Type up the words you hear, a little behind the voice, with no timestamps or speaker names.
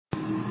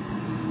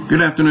Good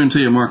afternoon to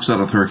you. Mark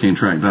Sutton with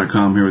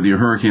HurricaneTrack.com here with your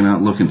Hurricane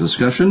Outlook and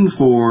discussion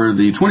for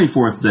the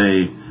 24th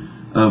day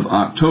of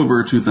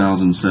October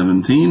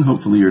 2017.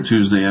 Hopefully your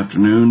Tuesday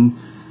afternoon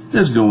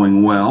is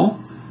going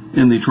well.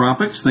 In the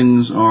tropics,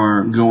 things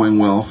are going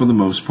well for the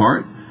most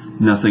part.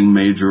 Nothing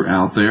major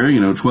out there.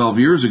 12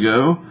 years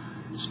ago,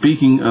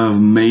 speaking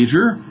of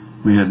major,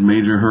 we had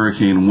Major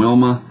Hurricane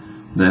Wilma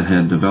that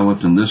had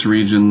developed in this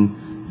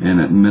region,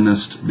 and it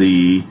menaced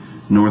the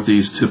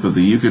northeast tip of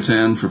the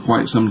Yucatan for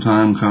quite some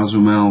time,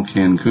 Cozumel,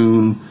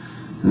 Cancun,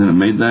 and then it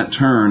made that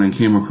turn and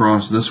came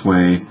across this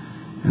way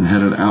and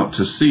headed out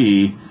to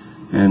sea,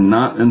 and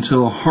not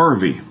until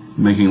Harvey,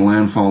 making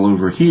landfall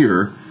over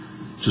here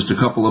just a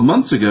couple of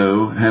months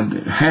ago,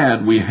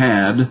 had we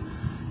had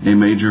a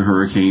major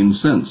hurricane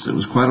since. It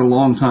was quite a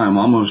long time,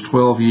 almost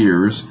 12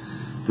 years,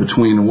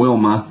 between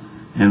Wilma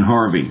and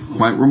Harvey.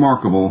 Quite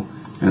remarkable,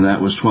 and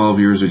that was 12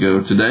 years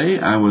ago. Today,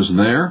 I was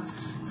there.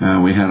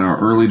 We had our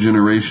early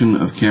generation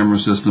of camera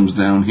systems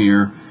down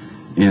here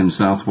in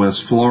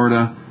southwest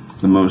Florida.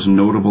 The most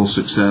notable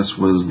success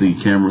was the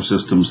camera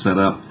system set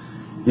up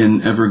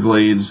in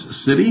Everglades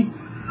City,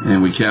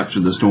 and we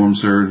captured the storm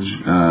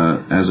surge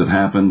as it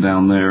happened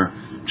down there.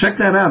 Check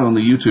that out on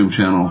the YouTube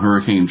channel,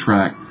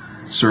 HurricaneTrack.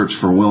 Search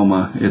for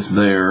Wilma. It's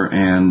there,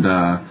 and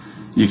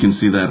you can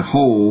see that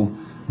whole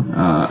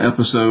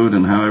episode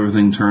and how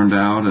everything turned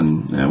out,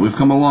 and we've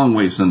come a long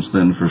way since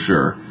then for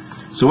sure.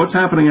 So what's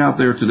happening out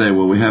there today?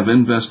 Well, we have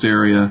Invest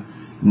Area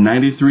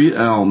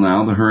 93L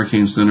now. The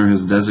Hurricane Center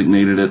has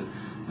designated it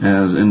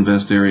as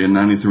Invest Area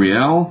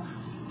 93L.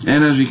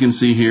 And as you can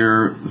see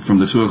here from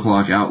the 2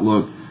 o'clock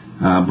outlook,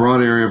 broad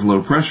area of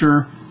low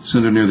pressure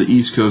centered near the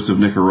east coast of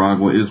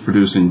Nicaragua is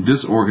producing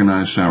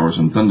disorganized showers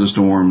and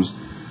thunderstorms.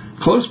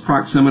 Close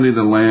proximity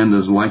to land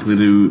is likely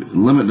to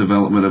limit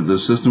development of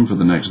this system for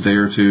the next day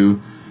or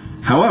two.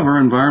 However,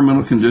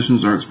 environmental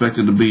conditions are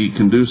expected to be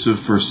conducive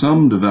for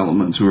some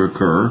development to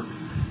occur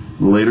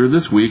later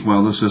this week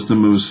while the system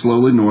moves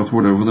slowly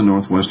northward over the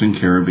northwestern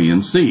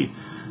Caribbean Sea.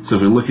 So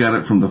if we look at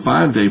it from the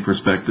 5-day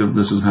perspective,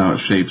 this is how it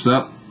shapes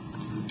up.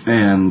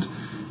 And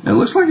it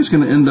looks like it's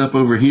going to end up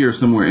over here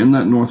somewhere in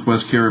that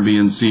northwest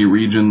Caribbean Sea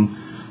region,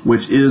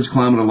 which is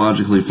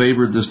climatologically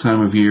favored this time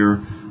of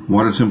year.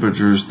 Water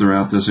temperatures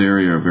throughout this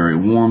area are very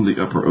warm.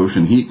 The upper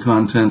ocean heat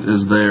content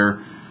is there.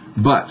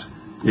 But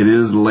it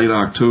is late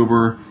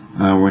October.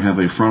 We have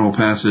a frontal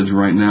passage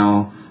right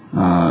now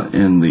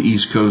in the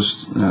east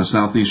coast,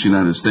 southeast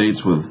United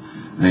States, with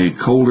a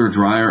colder,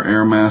 drier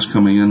air mass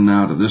coming in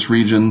now to this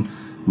region.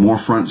 More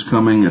fronts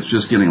coming. It's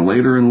just getting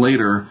later and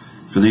later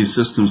for these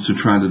systems to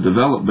try to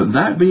develop. But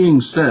that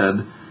being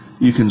said,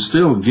 you can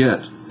still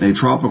get a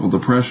tropical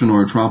depression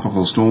or a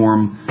tropical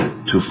storm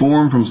to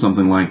form from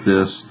something like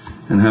this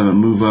and have it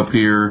move up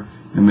here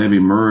and maybe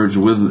merge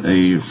with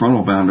a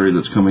frontal boundary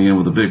that's coming in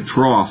with a big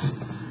trough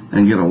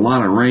and get a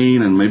lot of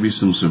rain and maybe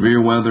some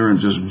severe weather and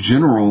just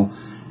general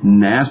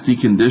nasty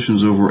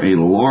conditions over a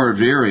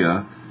large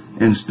area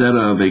instead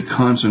of a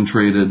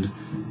concentrated,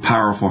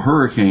 powerful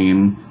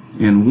hurricane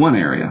in one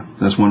area.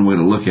 That's one way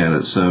to look at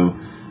it. So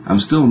I'm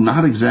still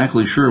not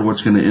exactly sure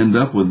what's going to end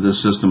up with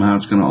this system, how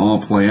it's going to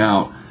all play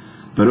out.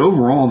 But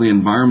overall, the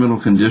environmental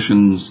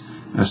conditions,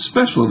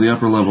 especially the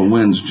upper level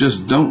winds,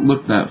 just don't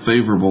look that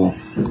favorable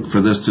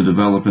for this to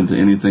develop into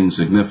anything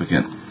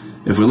significant.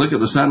 If we look at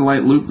the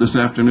satellite loop this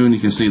afternoon, you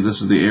can see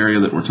this is the area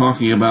that we're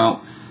talking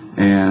about.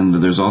 And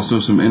there's also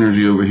some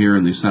energy over here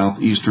in the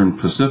southeastern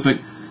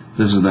Pacific.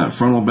 This is that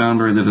frontal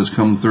boundary that has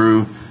come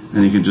through.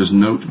 And you can just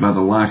note by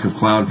the lack of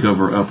cloud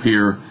cover up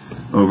here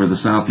over the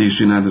southeast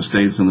United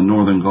States and the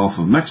northern Gulf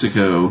of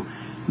Mexico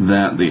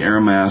that the air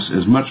mass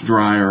is much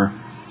drier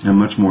and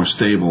much more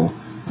stable.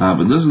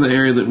 But this is the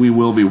area that we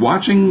will be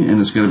watching,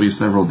 and it's going to be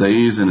several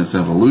days in its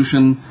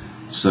evolution.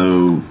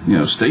 So,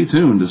 stay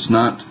tuned. It's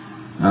not,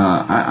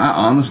 I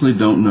honestly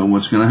don't know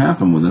what's going to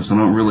happen with this. I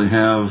don't really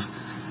have,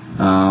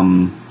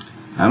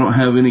 I don't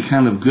have any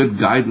kind of good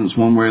guidance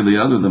one way or the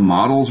other. The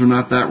models are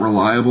not that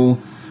reliable.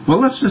 Well,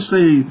 let's just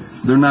say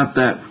they're not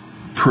that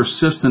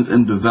persistent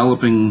in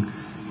developing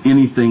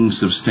anything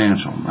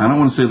substantial. I don't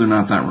want to say they're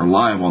not that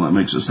reliable. That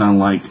makes it sound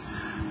like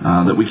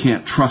that we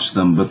can't trust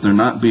them, but they're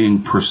not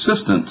being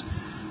persistent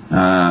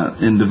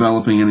in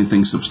developing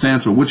anything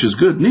substantial, which is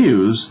good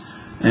news.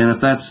 And if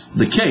that's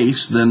the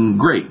case, then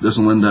great. This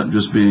will end up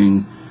just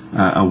being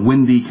a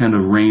windy kind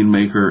of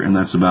rainmaker, and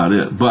that's about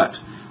it. But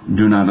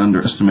do not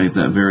underestimate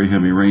that very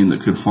heavy rain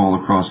that could fall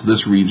across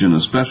this region,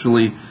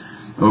 especially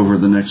over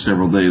the next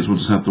several days. We'll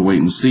just have to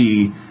wait and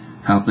see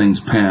how things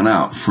pan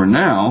out. For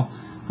now,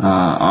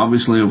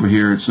 obviously over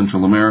here in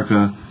Central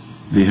America,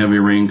 the heavy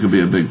rain could be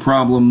a big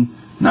problem.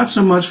 Not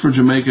so much for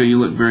Jamaica. You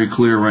look very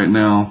clear right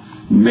now.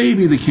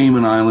 Maybe the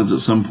Cayman Islands at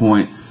some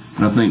point,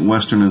 and I think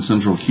western and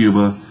central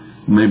Cuba,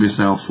 maybe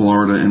South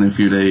Florida in a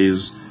few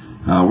days.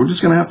 We're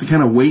just going to have to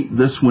kind of wait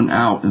this one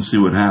out and see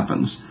what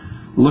happens.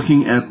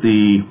 Looking at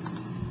the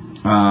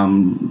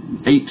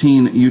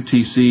 18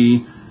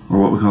 UTC, or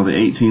what we call the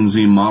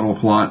 18Z model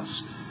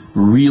plots,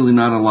 really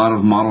not a lot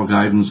of model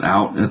guidance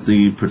out at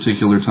the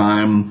particular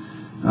time.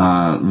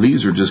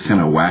 These are just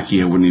kind of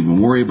wacky. I wouldn't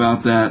even worry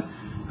about that.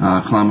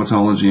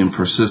 Climatology and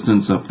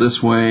persistence up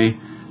this way,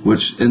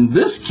 which in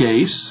this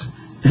case,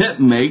 it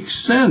makes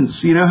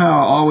sense. You know how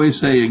I always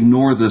say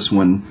ignore this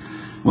one?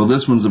 Well,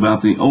 this one's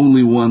about the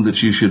only one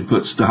that you should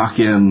put stock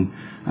in,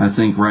 I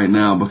think, right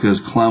now, because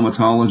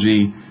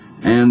climatology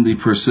and the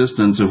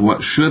persistence of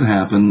what should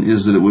happen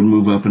is that it would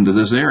move up into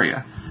this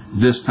area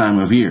this time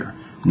of year,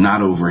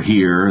 not over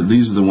here.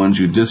 These are the ones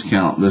you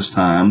discount this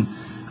time.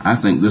 I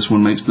think this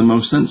one makes the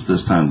most sense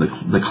this time, the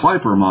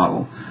Kuiper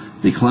model,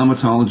 the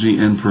climatology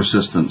and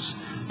persistence.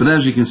 But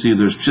as you can see,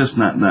 there's just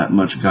not that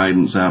much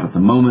guidance out at the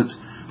moment.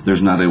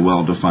 There's not a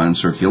well-defined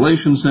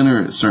circulation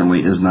center. It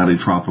certainly is not a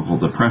tropical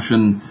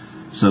depression.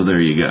 So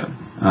there you go.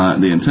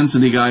 The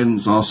intensity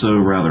guidance also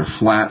rather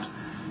flat.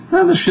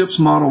 The SHIPS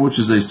model, which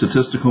is a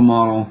statistical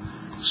model,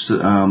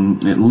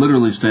 it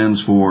literally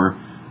stands for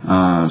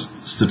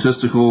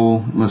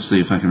statistical, let's see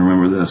if I can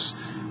remember this,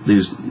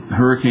 these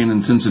hurricane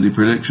intensity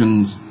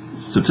predictions,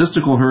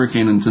 statistical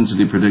hurricane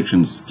intensity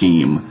prediction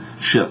scheme,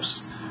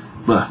 SHIPS.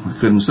 I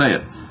couldn't say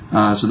it.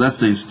 So that's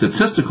the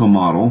statistical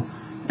model,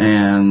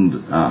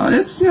 and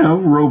it's,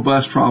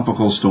 robust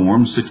tropical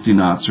storm, 60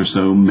 knots or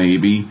so,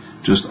 maybe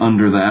just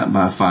under that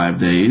by 5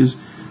 days.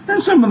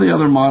 And some of the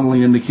other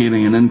modeling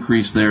indicating an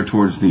increase there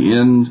towards the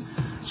end.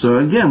 So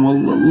again, we'll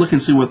look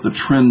and see what the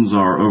trends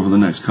are over the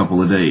next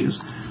couple of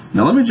days.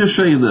 Now let me just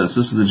show you this.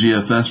 This is the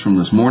GFS from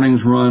this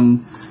morning's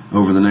run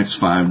over the next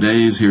 5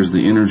 days. Here's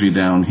the energy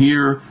down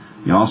here.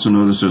 You also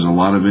notice there's a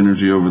lot of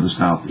energy over the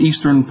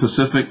southeastern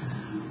Pacific,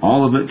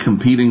 all of it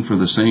competing for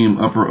the same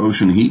upper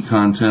ocean heat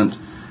content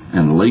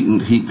and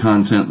latent heat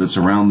content that's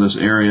around this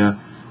area.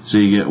 So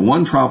you get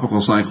one tropical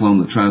cyclone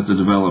that tries to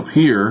develop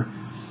here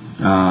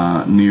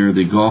near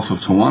the Gulf of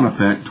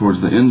Tehuantepec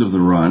towards the end of the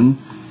run.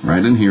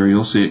 Right in here,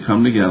 you'll see it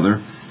come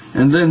together.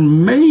 And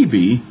then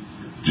maybe,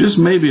 just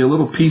maybe, a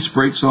little piece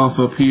breaks off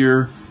up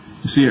here.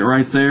 You see it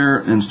right there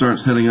and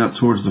starts heading up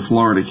towards the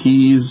Florida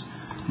Keys.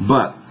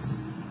 But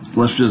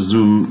let's just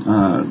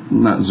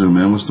not zoom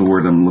in, what's the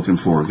word I'm looking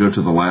for? Go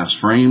to the last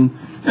frame,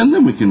 and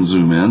then we can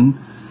zoom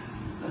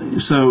in.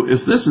 So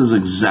if this is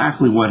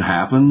exactly what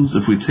happens,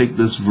 if we take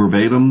this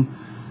verbatim,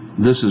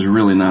 this is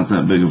really not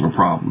that big of a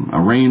problem. A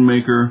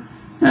rainmaker,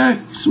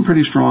 some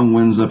pretty strong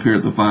winds up here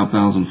at the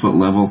 5,000 foot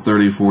level,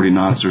 30, 40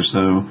 knots or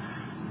so,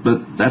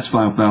 but that's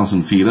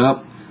 5,000 feet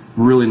up.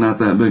 Really not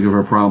that big of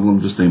a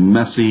problem, just a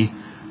messy,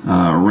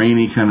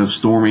 rainy kind of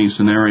stormy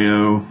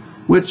scenario,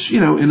 which,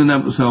 in and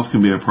of itself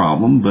can be a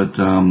problem, but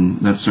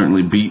that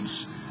certainly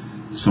beats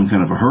some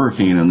kind of a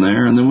hurricane in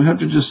there. And then we have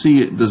to just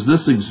see, does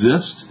this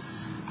exist?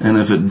 And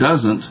if it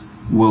doesn't,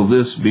 will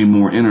this be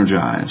more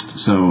energized?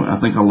 So I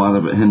think a lot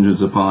of it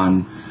hinges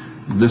upon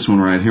this one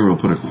right here. We'll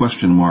put a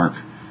question mark.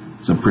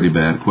 It's a pretty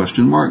bad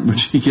question mark,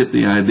 but you get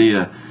the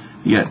idea.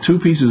 You got two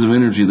pieces of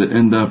energy that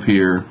end up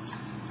here.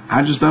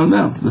 I just don't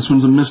know. This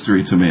one's a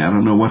mystery to me. I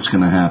don't know what's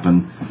going to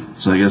happen.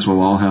 So I guess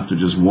we'll all have to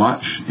just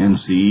watch and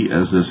see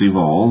as this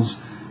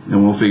evolves,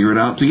 and we'll figure it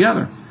out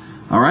together.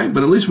 All right,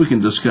 but at least we can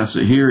discuss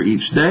it here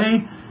each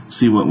day,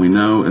 see what we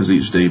know as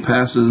each day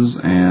passes,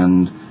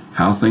 and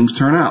how things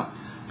turn out.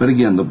 But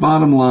again, the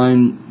bottom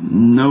line,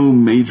 no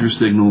major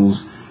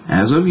signals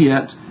as of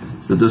yet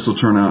that this will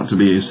turn out to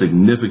be a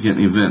significant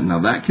event. Now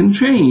that can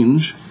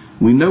change,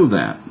 we know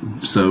that.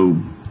 So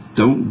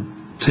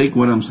don't take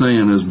what I'm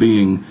saying as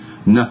being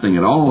nothing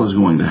at all is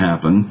going to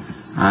happen.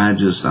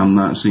 I'm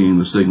not seeing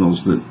the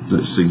signals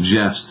that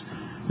suggest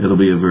it'll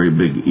be a very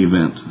big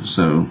event.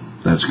 So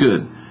that's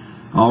good.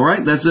 All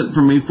right, that's it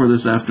from me for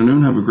this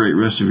afternoon. Have a great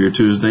rest of your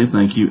Tuesday.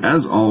 Thank you,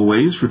 as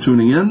always, for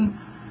tuning in.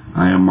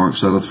 I am Mark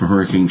Sudduth for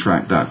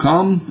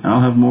HurricaneTrack.com, and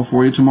I'll have more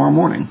for you tomorrow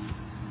morning.